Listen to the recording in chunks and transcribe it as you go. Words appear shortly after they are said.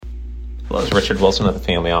Hello, it's Richard Wilson of the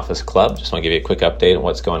Family Office Club. Just want to give you a quick update on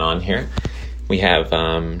what's going on here. We have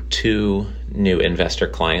two new investor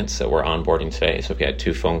clients that we're onboarding today. So we had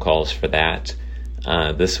 2 phone calls for that.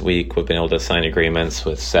 This week, we've been able to sign agreements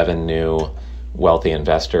with 7 new wealthy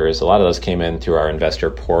investors. A lot of those came in through our investor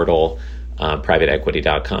portal,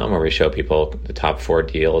 privateequity.com, where we show people the top 4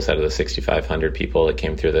 deals out of the 6,500 people that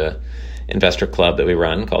came through the investor club that we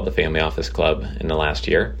run called the Family Office Club in the last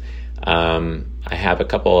year. I have a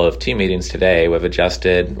couple of team meetings today. We've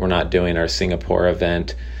adjusted. We're not doing our Singapore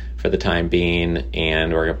event for the time being,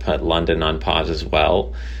 and we're going to put London on pause as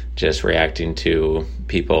well, just reacting to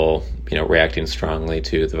people, reacting strongly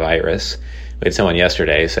to the virus. We had someone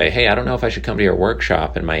yesterday say, hey, I don't know if I should come to your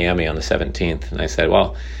workshop in Miami on the 17th. And I said,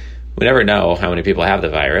 well, we never know how many people have the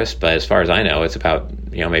virus, but as far as I know, it's about,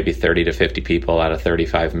 maybe 30 to 50 people out of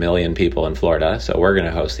 35 million people in Florida. So we're going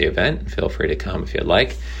to host the event. Feel free to come if you'd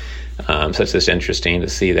like. So it's just interesting to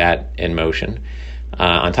see that in motion.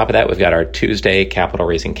 On top of that, we've got our Tuesday Capital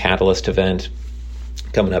Raising Catalyst event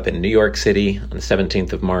coming up in New York City on the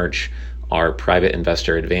 17th of March, our Private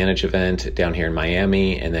Investor Advantage event down here in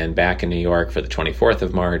Miami, and then back in New York for the 24th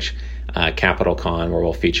of March, Capital Con, where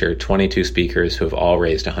we'll feature 22 speakers who have all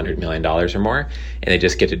raised $100 million or more, and they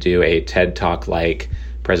just get to do a TED Talk-like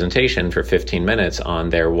presentation for 15 minutes on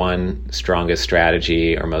their one strongest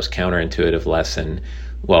strategy or most counterintuitive lesson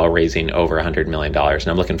while raising over $100 million. And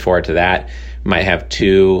I'm looking forward to that. We might have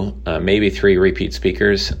 2, maybe 3 repeat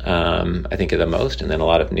speakers, I think at the most, and then a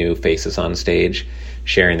lot of new faces on stage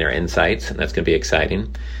sharing their insights, and that's going to be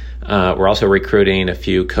exciting. We're also recruiting a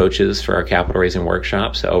few coaches for our capital raising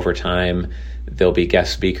workshops. So over time, there'll be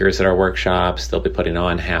guest speakers at our workshops. They'll be putting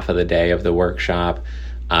on half of the day of the workshop,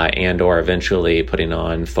 and or eventually putting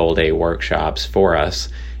on full day workshops for us.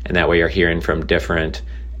 And that way you're hearing from different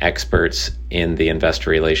experts in the investor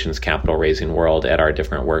relations capital raising world at our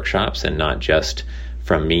different workshops, and not just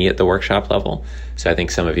from me at the workshop level. So I think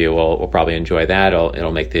some of you will probably enjoy that.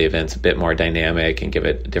 It'll make the events a bit more dynamic and give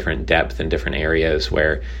it different depth in different areas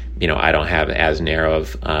where, I don't have as narrow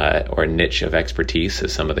of or niche of expertise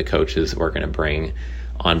as some of the coaches we're going to bring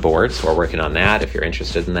on board. So we're working on that. If you're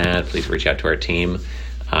interested in that, please reach out to our team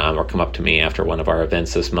or come up to me after one of our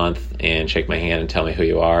events this month and shake my hand and tell me who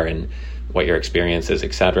you are and what your experience is,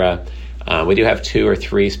 etc. We do have 2 or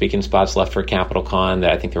 3 speaking spots left for Capital Con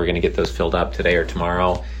that I think that we're going to get those filled up today or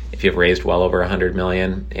tomorrow. If you've raised well over $100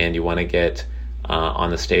 million and you want to get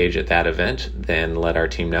on the stage at that event, then let our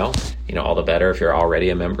team know. All the better if you're already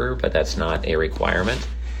a member, but that's not a requirement.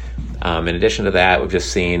 In addition to that, we've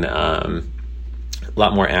just seen a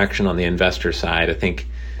lot more action on the investor side. I think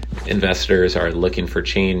investors are looking for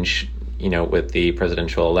change, with the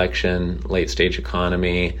presidential election, late stage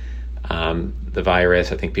economy, the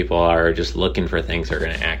virus. I think people are just looking for things that are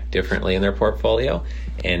going to act differently in their portfolio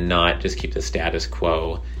and not just keep the status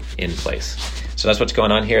quo in place. So that's what's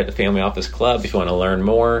going on here at the Family Office Club. If you want to learn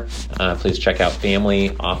more, please check out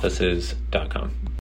familyoffices.com.